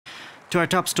To our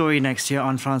top story next year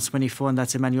on France 24, and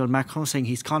that's Emmanuel Macron saying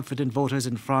he's confident voters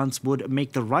in France would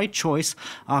make the right choice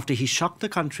after he shocked the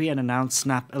country and announced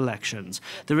snap elections.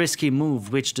 The risky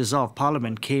move, which dissolved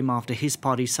parliament, came after his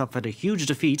party suffered a huge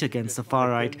defeat against the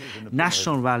far-right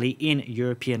National Rally in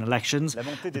European elections.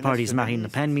 The party's Marine Le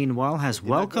Pen, meanwhile, has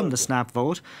welcomed the snap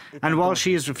vote. And while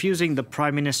she is refusing the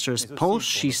Prime Minister's post,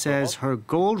 she says her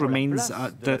goal remains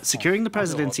securing the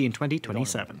presidency in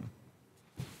 2027.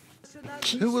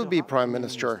 Who will be Prime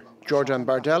Minister? Jordan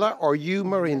Bardella or you,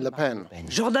 Marine Le Pen?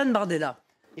 Jordan Bardella.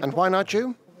 And why not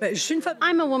you?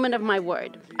 I'm a woman of my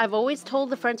word. I've always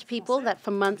told the French people that for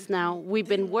months now we've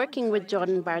been working with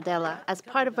Jordan Bardella as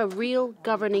part of a real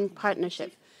governing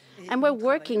partnership. And we're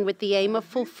working with the aim of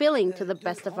fulfilling to the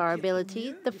best of our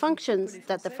ability the functions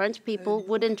that the French people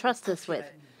would entrust us with.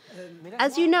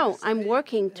 As you know, I'm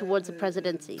working towards the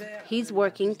presidency. He's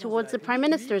working towards the Prime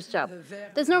Minister's job.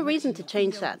 There's no reason to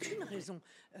change that.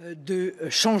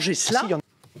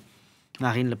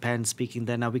 Marine Le Pen speaking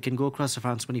there. Now we can go across to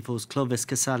France 24's Clovis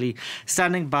Casali,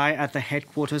 standing by at the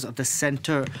headquarters of the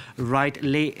centre-right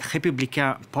Les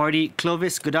Républicains party.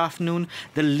 Clovis, good afternoon.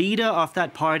 The leader of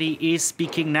that party is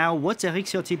speaking now. What's Eric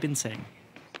Ciotti been saying?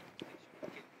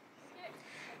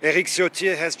 Eric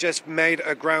Ciotti has just made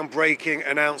a groundbreaking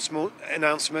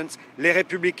announcement. Les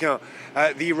Républicains,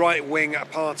 the right-wing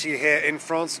party here in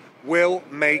France, will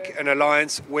make an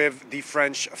alliance with the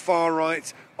French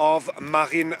far-right of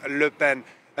Marine Le Pen.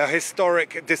 A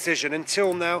historic decision.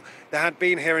 Until now, there had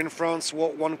been here in France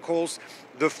what one calls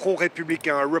the Front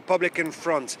Républicain, a Republican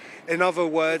front. In other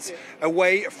words, a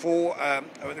way for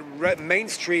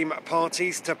mainstream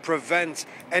parties to prevent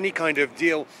any kind of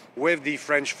deal with the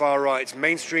French far right.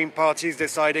 Mainstream parties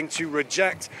deciding to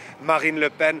reject Marine Le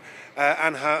Pen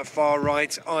and her far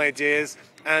right ideas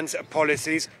and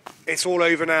policies. It's all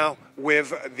over now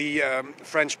with the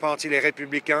French party, Les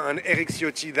Républicains, and Eric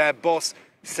Ciotti, their boss,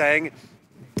 saying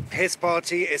his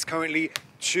party is currently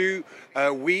too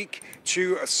weak,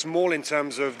 too small in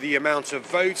terms of the amount of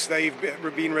votes they've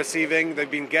been receiving,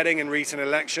 they've been getting in recent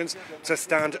elections to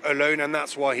stand alone, and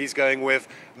that's why he's going with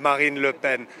Marine Le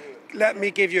Pen. Let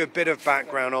me give you a bit of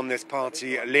background on this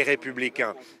party, Les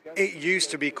Républicains. It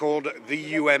used to be called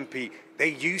the UMP. They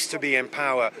used to be in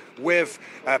power with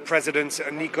President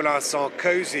Nicolas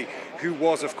Sarkozy, who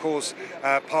was, of course,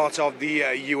 part of the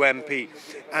UMP.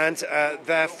 And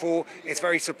therefore, it's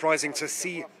very surprising to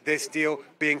see this deal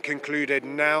being concluded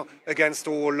now against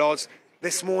all odds.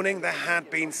 This morning, there had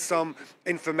been some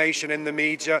information in the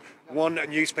media, one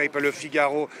newspaper, Le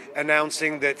Figaro,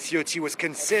 announcing that Ciotti was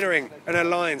considering an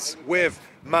alliance with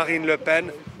Marine Le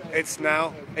Pen. It's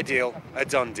now a deal, a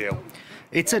done deal.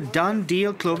 It's a done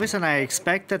deal, Clovis, and I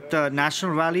expect that the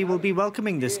National Rally will be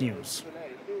welcoming this news.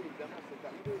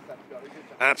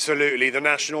 Absolutely. The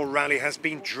National Rally has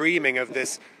been dreaming of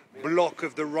this bloc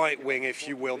of the right wing, if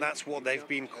you will. That's what they've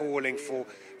been calling for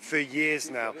years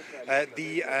now.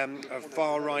 The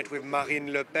far right with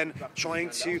Marine Le Pen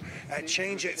trying to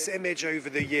change its image over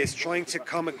the years, trying to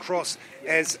come across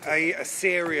as a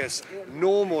serious,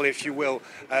 normal, if you will,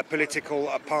 political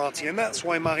party. And that's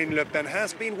why Marine Le Pen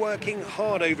has been working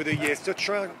hard over the years to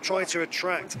try to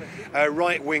attract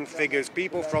right-wing figures,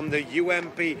 people from the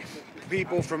UMP,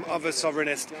 people from other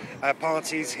sovereignist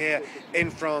parties here in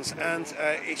France, and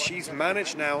she's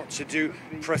managed now to do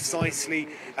precisely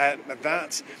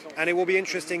that. And it will be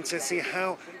interesting to see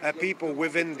how people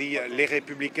within the Les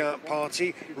Républicains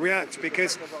party react,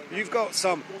 because you've got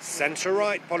some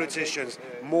centre-right politicians,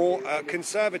 more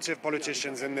conservative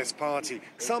politicians in this party.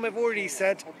 Some have already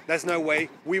said there's no way,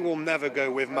 we will never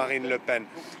go with Marine Le Pen.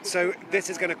 So this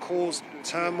is going to cause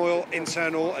turmoil,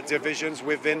 internal divisions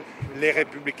within Les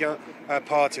Républicains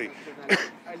party.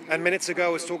 And minutes ago, I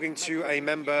was talking to a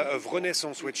member of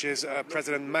Renaissance, which is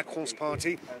President Macron's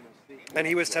party, and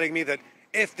he was telling me that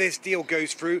if this deal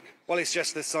goes through, well, it's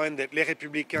just the sign that Les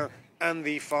Républicains and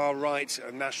the far-right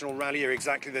National Rally are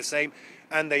exactly the same,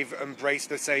 and they've embraced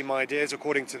the same ideas.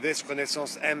 According to this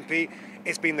Renaissance MP,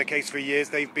 it's been the case for years.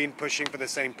 They've been pushing for the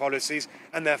same policies,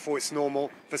 and therefore it's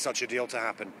normal for such a deal to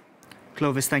happen.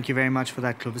 Clovis, thank you very much for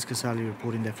that. Clovis Casali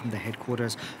reporting there from the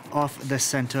headquarters of the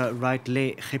centre-right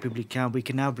Les Républicains. We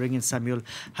can now bring in Samuel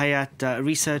Hayat,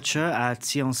 researcher at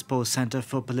Sciences Po Centre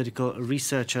for Political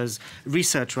Research.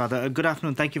 Good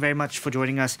afternoon. Thank you very much for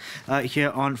joining us here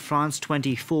on France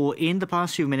 24. In the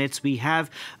past few minutes, we have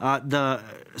the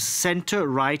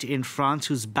centre-right in France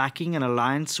who's backing an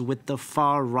alliance with the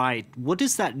far-right. What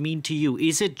does that mean to you?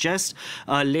 Is it just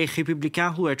Les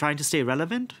Républicains who are trying to stay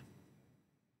relevant?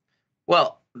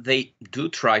 Well, they do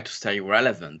try to stay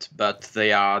relevant, but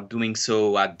they are doing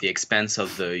so at the expense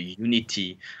of the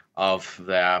unity of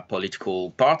their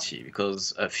political party,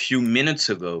 because a few minutes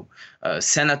ago,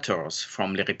 senators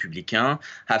from Les Républicains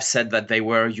have said that they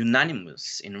were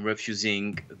unanimous in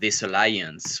refusing this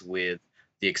alliance with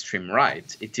the extreme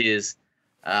right. It is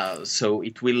so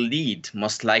it will lead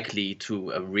most likely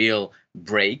to a real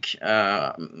break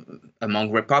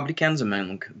among Republicans,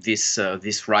 among this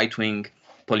right-wing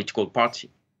political party.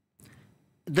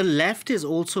 The left is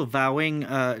also vowing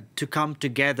to come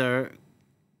together.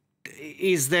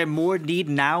 Is there more need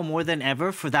now, more than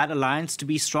ever, for that alliance to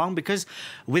be strong? Because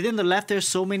within the left, there's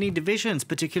so many divisions,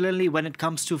 particularly when it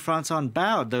comes to France En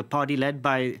Marche, the party led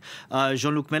by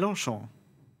Jean-Luc Mélenchon.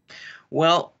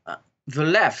 Well, the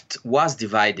left was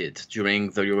divided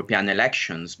during the European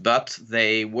elections, but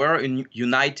they were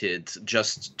united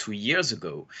just 2 years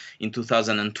ago, in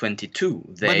 2022.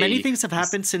 But many things have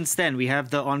happened since then. We have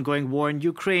the ongoing war in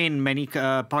Ukraine. Many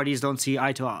parties don't see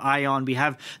eye to eye on. We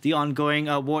have the ongoing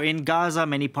war in Gaza.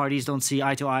 Many parties don't see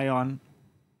eye to eye on.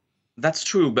 That's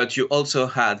true, but you also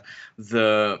had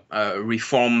the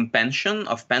reform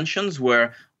pensions,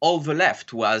 where all the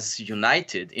left was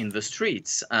united in the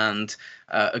streets and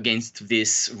against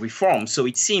this reform. So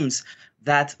it seems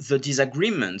that the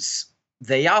disagreements,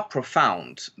 they are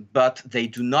profound, but they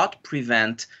do not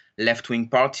prevent left-wing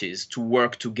parties to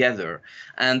work together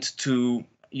and to,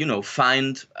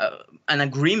 find an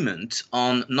agreement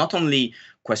on not only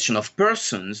question of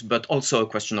persons, but also a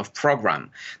question of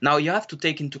program. Now, you have to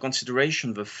take into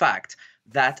consideration the fact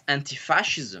that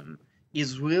anti-fascism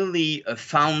is really a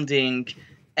founding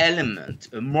element,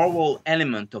 a moral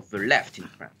element of the left in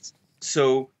France.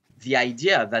 So the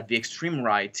idea that the extreme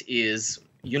right is,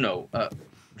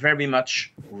 very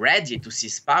much ready to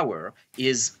seize power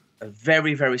is a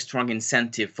very, very strong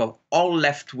incentive for all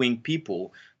left-wing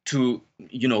people to,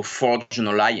 forge an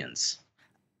alliance.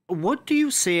 What do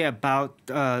you say about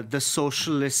the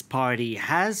Socialist Party?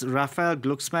 Has Raphael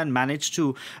Glucksmann managed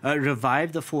to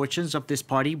revive the fortunes of this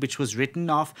party, which was written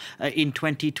off in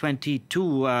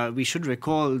 2022? We should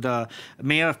recall the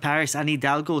mayor of Paris, Anne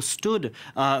Hidalgo, stood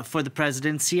for the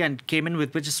presidency and came in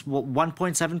with just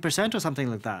 1.7% or something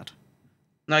like that.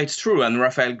 No, it's true. And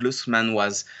Raphael Glucksmann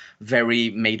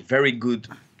made very good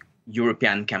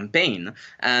European campaign,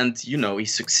 and he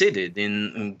succeeded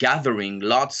in gathering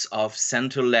lots of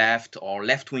center-left or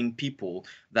left-wing people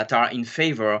that are in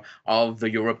favor of the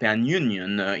European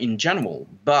Union in general.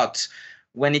 But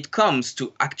when it comes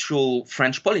to actual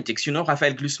French politics,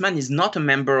 Raphael Glucksmann is not a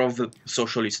member of the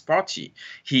Socialist Party.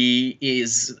 He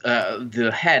is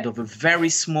the head of a very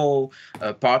small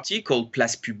party called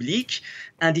Place Publique.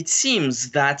 And it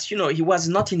seems that, he was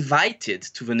not invited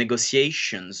to the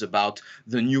negotiations about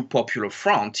the new Popular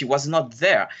Front. He was not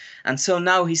there. And so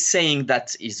now he's saying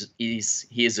that he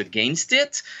is against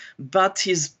it, but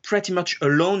he's pretty much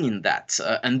alone in that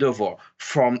endeavor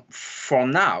for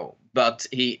now. But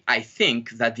I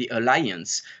think that the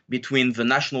alliance between the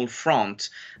National Front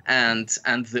and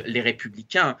the Les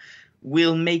Républicains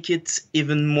will make it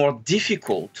even more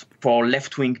difficult for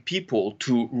left-wing people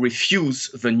to refuse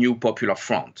the new Popular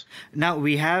Front. Now,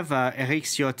 we have Eric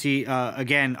Ciotti,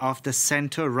 again, of the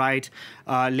center-right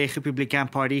Les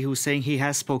Républicains party, who's saying he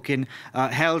has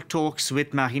held talks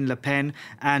with Marine Le Pen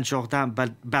and Jordan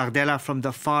Bardella from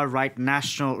the far-right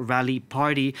National Rally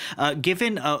Party.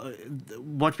 Given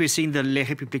what we're seeing the Les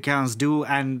Républicains do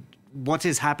and what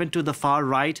has happened to the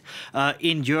far-right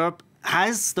in Europe,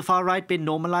 has the far right been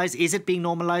normalized? Is it being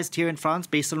normalized here in France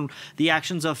based on the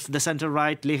actions of the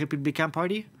center-right Les Républicains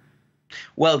party?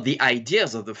 Well, the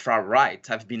ideas of the far right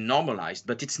have been normalized,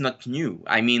 but it's not new.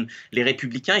 I mean, Les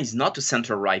Républicains is not a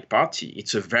center-right party.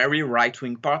 It's a very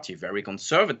right-wing party, very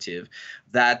conservative,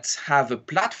 that have a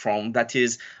platform that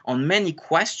is, on many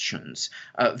questions,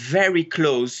 very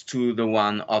close to the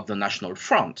one of the National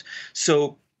Front.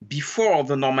 So before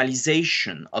the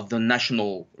normalization of the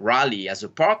National Rally as a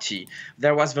party,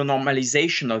 there was the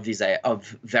normalization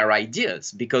of their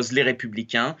ideas, because Les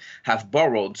Républicains have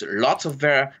borrowed lots of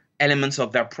their elements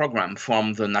of their program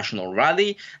from the National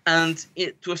Rally, and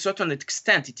to a certain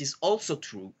extent, it is also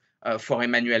true for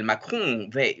Emmanuel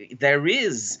Macron. There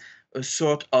is a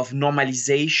sort of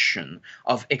normalization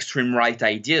of extreme right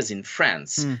ideas in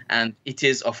France, and it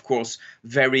is, of course,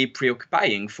 very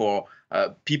preoccupying for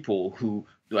people who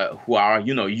are,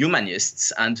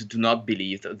 humanists and do not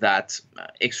believe that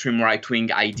extreme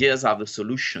right-wing ideas are the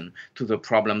solution to the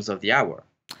problems of the hour.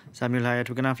 Samuel Hayat,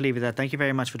 we're going to have to leave it there. Thank you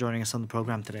very much for joining us on the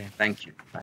program today. Thank you. Bye.